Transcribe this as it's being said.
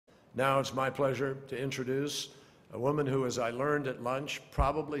Now it's my pleasure to introduce a woman who, as I learned at lunch,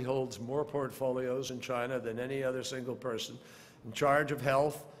 probably holds more portfolios in China than any other single person, in charge of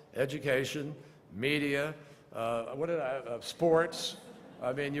health, education, media, sports.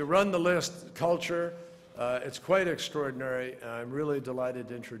 I mean, you run the list, culture. It's quite extraordinary. I'm really delighted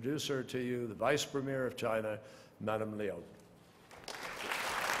to introduce her to you, the Vice Premier of China, Madame Liu.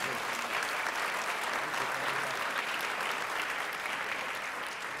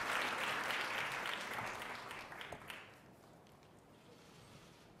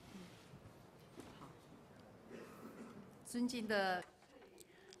 尊敬的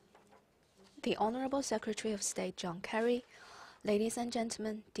The Honorable Secretary of State John Kerry, ladies and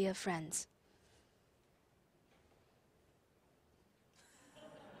gentlemen, dear friends.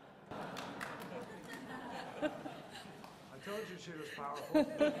 I told you she was powerful.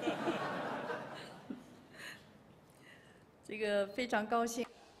 这个非常高兴。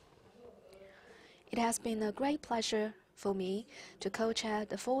 It has been a great pleasure for me to co-chair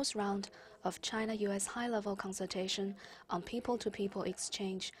the fourth round of China-U.S. high-level consultation on people-to-people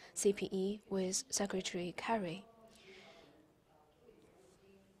exchange (CPE) with Secretary Kerry.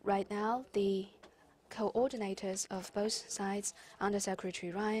 Right now, the coordinators of both sides, Under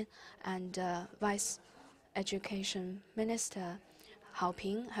Secretary Ryan and Vice Education Minister Hao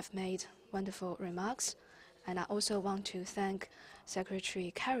Ping, have made wonderful remarks. And I also want to thank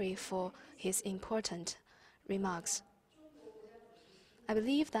Secretary Kerry for his important remarks. I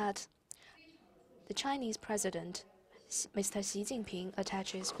believe that the Chinese President, Mr. Xi Jinping,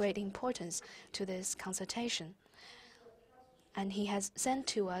 attaches great importance to this consultation. And he has sent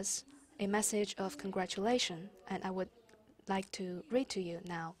to us a message of congratulation, and I would like to read to you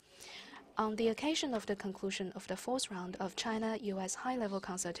now. On the occasion of the conclusion of the fourth round of China-U.S. high-level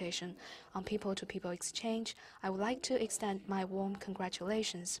consultation on people-to-people exchange, I would like to extend my warm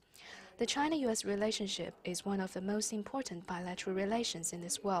congratulations. The China-U.S. relationship is one of the most important bilateral relations in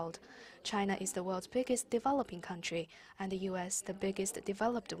this world. China is the world's biggest developing country, and the U.S. the biggest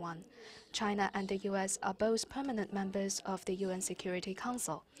developed one. China and the U.S. are both permanent members of the UN Security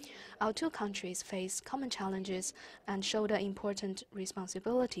Council. Our two countries face common challenges and shoulder important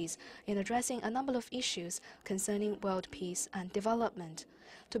responsibilities in addressing a number of issues concerning world peace and development.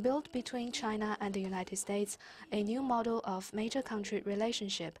 To build between China and the United States a new model of major country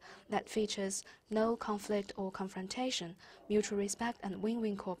relationship that features no conflict or confrontation, mutual respect and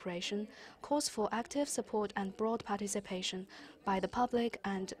win-win cooperation, calls for active support and broad participation by the public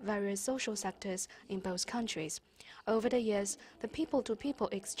and various social sectors in both countries. Over the years, the people-to-people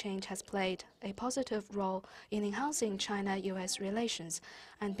exchange has played a positive role in enhancing China-U.S. relations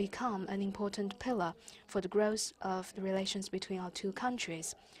and become an important pillar for the growth of the relations between our two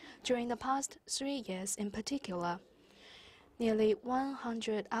countries. During the past 3 years in particular, nearly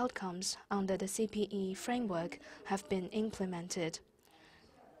 100 outcomes under the CPE framework have been implemented.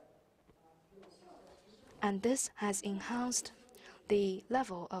 And this has enhanced the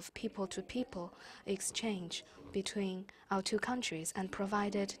level of people-to-people exchange between our two countries and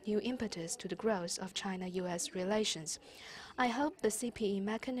provided new impetus to the growth of China-U.S. relations. I hope the CPE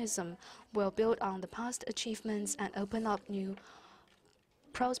mechanism will build on the past achievements and open up new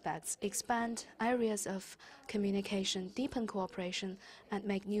prospects, expand areas of communication, deepen cooperation, and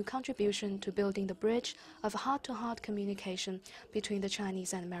make new contribution to building the bridge of heart-to-heart communication between the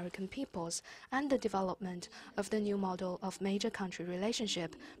Chinese and American peoples and the development of the new model of major country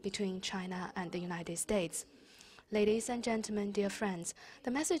relationship between China and the United States. Ladies and gentlemen, dear friends,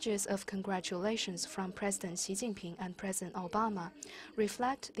 the messages of congratulations from President Xi Jinping and President Obama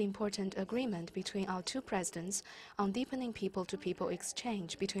reflect the important agreement between our two presidents on deepening people-to-people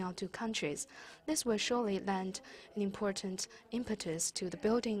exchange between our two countries. This will surely lend an important impetus to the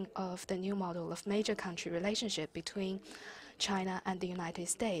building of the new model of major country relationship between China and the United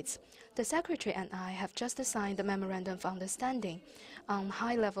States. The Secretary and I have just signed the Memorandum of Understanding on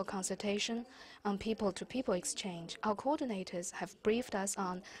high-level consultation on people-to-people exchange. Our coordinators have briefed us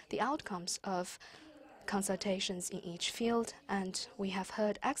on the outcomes of consultations in each field, and we have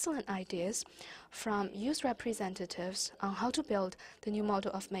heard excellent ideas from youth representatives on how to build the new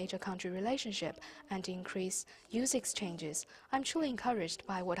model of major country relationship and increase youth exchanges. I'm truly encouraged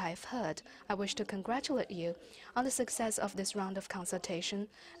by what I've heard. I wish to congratulate you on the success of this round of consultation,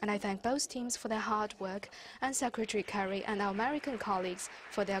 and I thank both teams for their hard work and Secretary Kerry and our American colleagues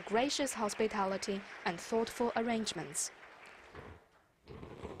for their gracious hospitality and thoughtful arrangements.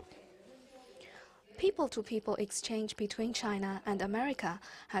 people-to-people exchange between China and America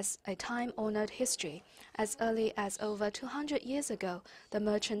has a time-honored history. As early as over 200 years ago, the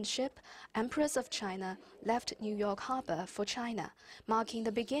merchant ship Empress of China left New York Harbor for China, marking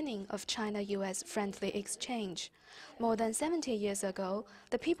the beginning of China-U.S. friendly exchange. More than 70 years ago,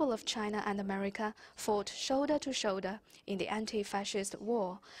 the people of China and America fought shoulder to shoulder in the anti-fascist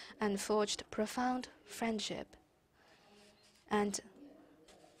war and forged profound friendship. And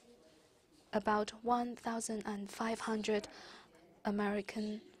about 1,500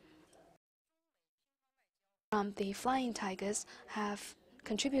 American from the Flying Tigers have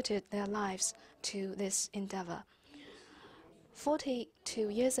contributed their lives to this endeavor. 42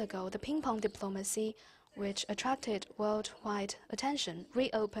 years ago, the ping-pong diplomacy, which attracted worldwide attention,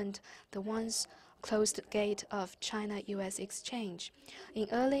 reopened the once closed gate of China-U.S. exchange. In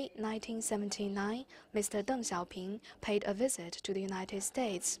early 1979, Mr. Deng Xiaoping paid a visit to the United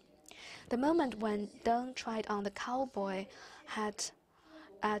States. The moment when Deng tried on the cowboy hat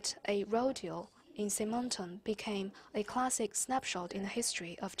at a rodeo in Simonton became a classic snapshot in the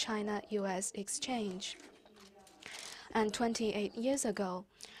history of China-U.S. exchange. And 28 years ago,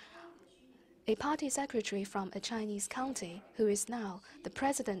 a party secretary from a Chinese county, who is now the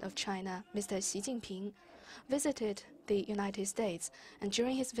president of China, Mr. Xi Jinping, visited the United States, and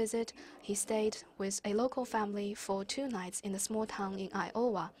during his visit, he stayed with a local family for 2 nights in a small town in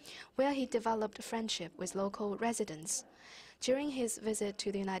Iowa, where he developed a friendship with local residents. During his visit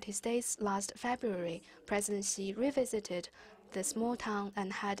to the United States last February, President Xi revisited the small town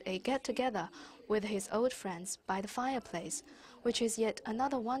and had a get-together with his old friends by the fireplace, which is yet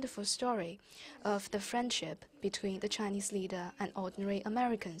another wonderful story of the friendship between the Chinese leader and ordinary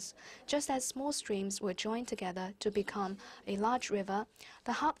Americans. Just as small streams were joined together to become a large river,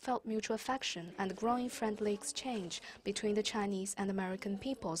 the heartfelt mutual affection and growing friendly exchange between the Chinese and American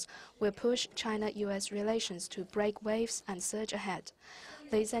peoples will push China-U.S. relations to break waves and surge ahead.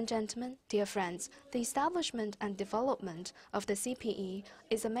 Ladies and gentlemen, dear friends, the establishment and development of the CPE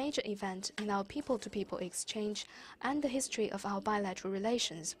is a major event in our people-to-people exchange and the history of our bilateral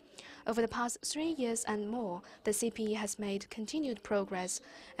relations. Over the past 3 years and more, the CPE has made continued progress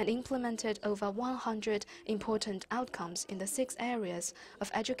and implemented over 100 important outcomes in the 6 areas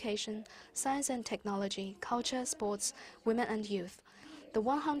of education, science and technology, culture, sports, women and youth. The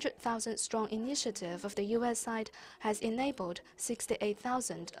 100,000-strong initiative of the U.S. side has enabled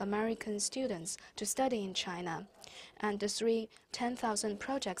 68,000 American students to study in China, and the 3 10,000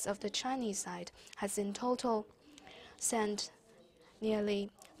 projects of the Chinese side has in total sent nearly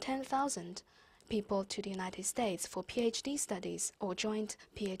 10,000 people to the United States for PhD studies or joint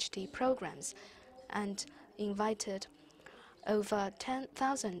PhD programs, and invited over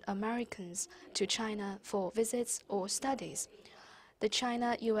 10,000 Americans to China for visits or studies. The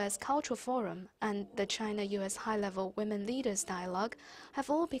China-U.S. Cultural Forum and the China-U.S. High-Level Women Leaders Dialogue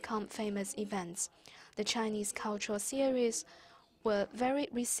have all become famous events. The Chinese cultural series were very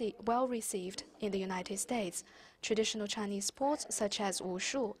well received in the United States. Traditional Chinese sports such as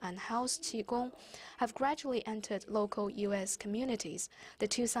wushu and house qigong have gradually entered local U.S. communities. The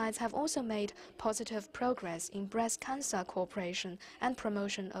 2 sides have also made positive progress in breast cancer cooperation and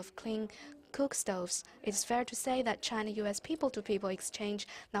promotion of clean cook stoves. It is fair to say that China-U.S. people-to-people exchange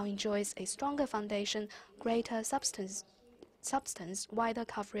now enjoys a stronger foundation, greater substance, wider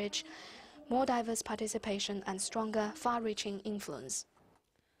coverage, more diverse participation, and stronger, far-reaching influence.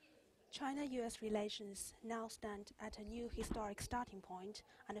 China-U.S. relations now stand at a new historic starting point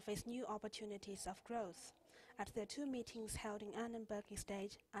and face new opportunities of growth. At their 2 meetings held in Annenberg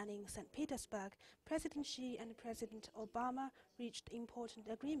Estate and in St. Petersburg, President Xi and President Obama reached important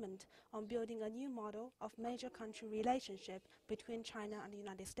agreement on building a new model of major country relationship between China and the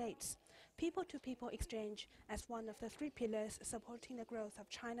United States. People-to-people exchange, as one of the 3 pillars supporting the growth of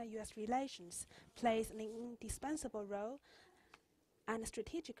China-U.S. relations, plays an indispensable role and a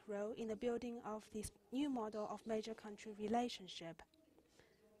strategic role in the building of this new model of major country relationship.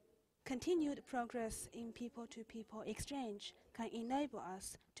 Continued progress in people-to-people exchange can enable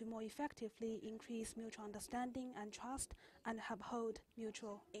us to more effectively increase mutual understanding and trust and uphold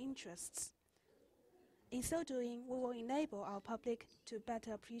mutual interests. In so doing, we will enable our public to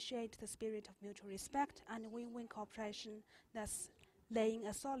better appreciate the spirit of mutual respect and win-win cooperation, thus laying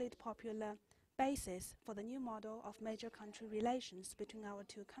a solid popular basis for the new model of major country relations between our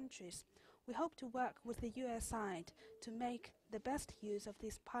 2 countries. We hope to work with the U.S. side to make the best use of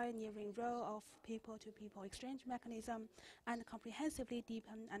this pioneering role of people-to-people exchange mechanism and comprehensively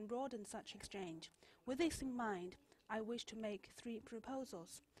deepen and broaden such exchange. With this in mind, I wish to make 3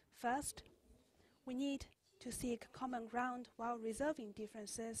 proposals. First, we need to seek common ground while resolving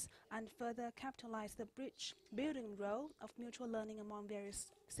differences and further capitalize the bridge-building role of mutual learning among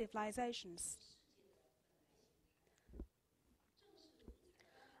various civilizations.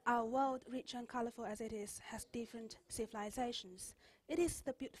 Our world, rich and colorful as it is, has different civilizations. It is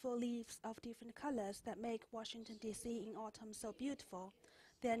the beautiful leaves of different colors that make Washington, D.C. in autumn so beautiful.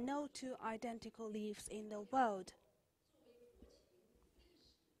 There are no two identical leaves in the world.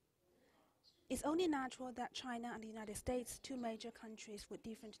 It's only natural that China and the United States, two major countries with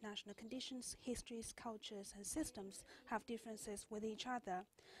different national conditions, histories, cultures, and systems, have differences with each other.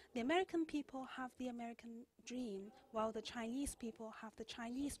 The American people have the American dream, while the Chinese people have the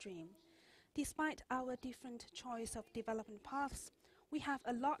Chinese dream. Despite our different choice of development paths, we have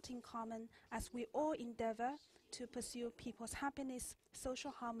a lot in common as we all endeavor to pursue people's happiness,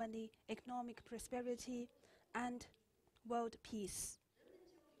 social harmony, economic prosperity, and world peace.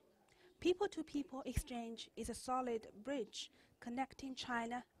 People-to-people exchange is a solid bridge connecting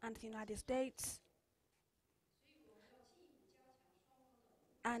China and the United States,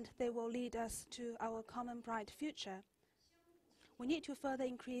 and they will lead us to our common bright future. We need to further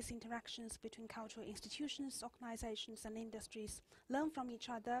increase interactions between cultural institutions, organizations, and industries, learn from each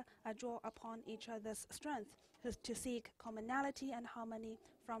other and draw upon each other's strength to seek commonality and harmony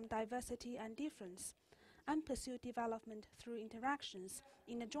from diversity and difference, and pursue development through interactions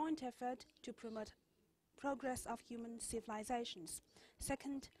in a joint effort to promote progress of human civilizations.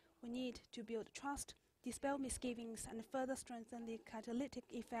 Second, we need to build trust, dispel misgivings, and further strengthen the catalytic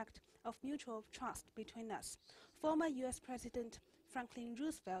effect of mutual trust between us. Former U.S. President Franklin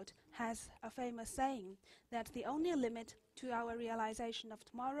Roosevelt has a famous saying that the only limit to our realization of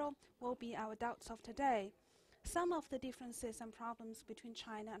tomorrow will be our doubts of today. Some of the differences and problems between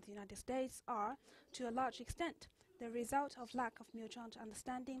China and the United States are, to a large extent, the result of lack of mutual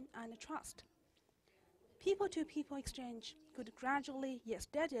understanding and trust. People-to-people exchange could gradually yet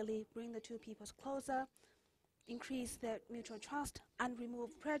steadily bring the two peoples closer, increase their mutual trust, and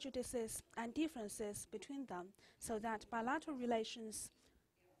remove prejudices and differences between them, so that bilateral relations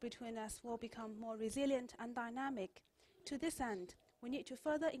between us will become more resilient and dynamic. To this end, we need to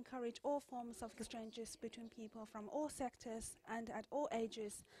further encourage all forms of exchanges between people from all sectors and at all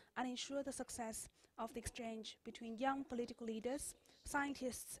ages, and ensure the success of the exchange between young political leaders,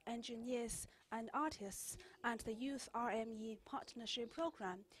 scientists, engineers, and artists, and the Youth RME Partnership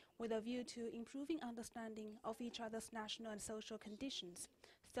Program, with a view to improving understanding of each other's national and social conditions.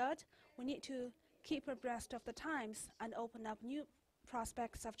 Third, we need to keep abreast of the times and open up new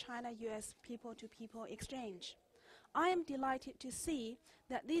prospects of China-U.S. people-to-people exchange. I am delighted to see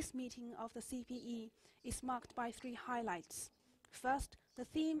that this meeting of the CPE is marked by three highlights. First, the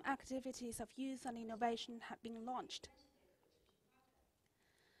theme activities of youth and innovation have been launched.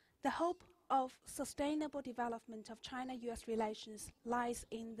 The hope of sustainable development of China-U.S. relations lies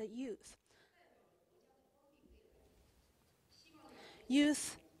in the youth.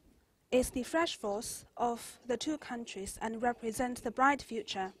 Youth is the fresh force of the two countries and represents the bright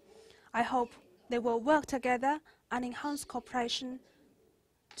future. I hope they will work together and enhance cooperation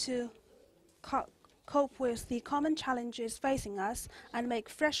to cope with the common challenges facing us and make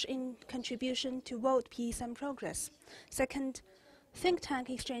fresh contribution to world peace and progress. Second, think tank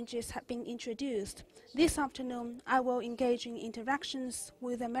exchanges have been introduced. This afternoon, I will engage in interactions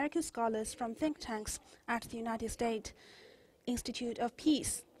with American scholars from think tanks at the United States Institute of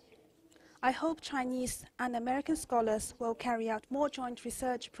Peace. I hope Chinese and American scholars will carry out more joint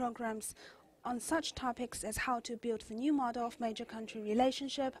research programs on such topics as how to build the new model of major country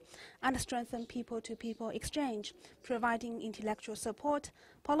relationship and strengthen people-to-people exchange, providing intellectual support,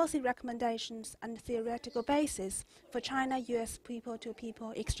 policy recommendations, and theoretical basis for China-U.S.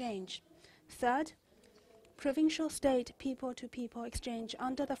 people-to-people exchange. Third, provincial state people-to-people exchange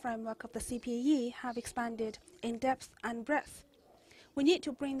under the framework of the CPE have expanded in depth and breadth. We need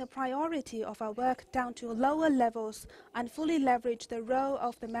to bring the priority of our work down to lower levels and fully leverage the role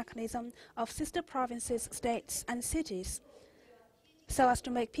of the mechanism of sister provinces, states, and cities, so as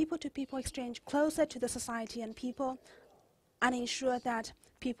to make people-to-people exchange closer to the society and people, and ensure that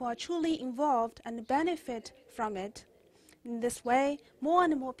people are truly involved and benefit from it. In this way, more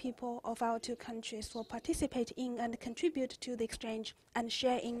and more people of our two countries will participate in and contribute to the exchange and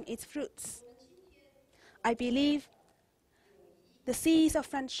share in its fruits. I believe the seeds of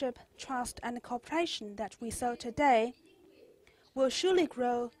friendship, trust, and cooperation that we sow today will surely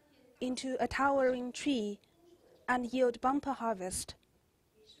grow into a towering tree and yield bumper harvest.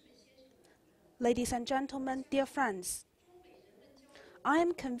 Ladies and gentlemen, dear friends, I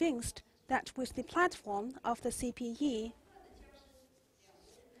am convinced that with the platform of the CPE,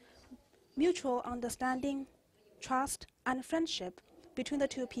 mutual understanding, trust, and friendship between the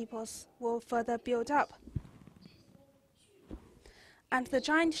two peoples will further build up. And the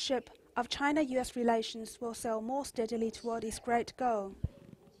giant ship of China-U.S. relations will sail more steadily toward its great goal.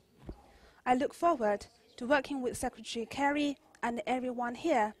 I look forward to working with Secretary Kerry and everyone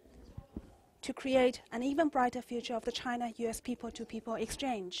here to create an even brighter future of the China-U.S. people-to-people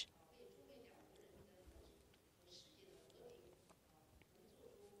exchange.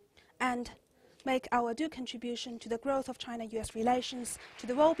 And make our due contribution to the growth of China-U.S. relations, to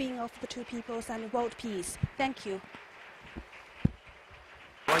the well-being of the two peoples and world peace. Thank you.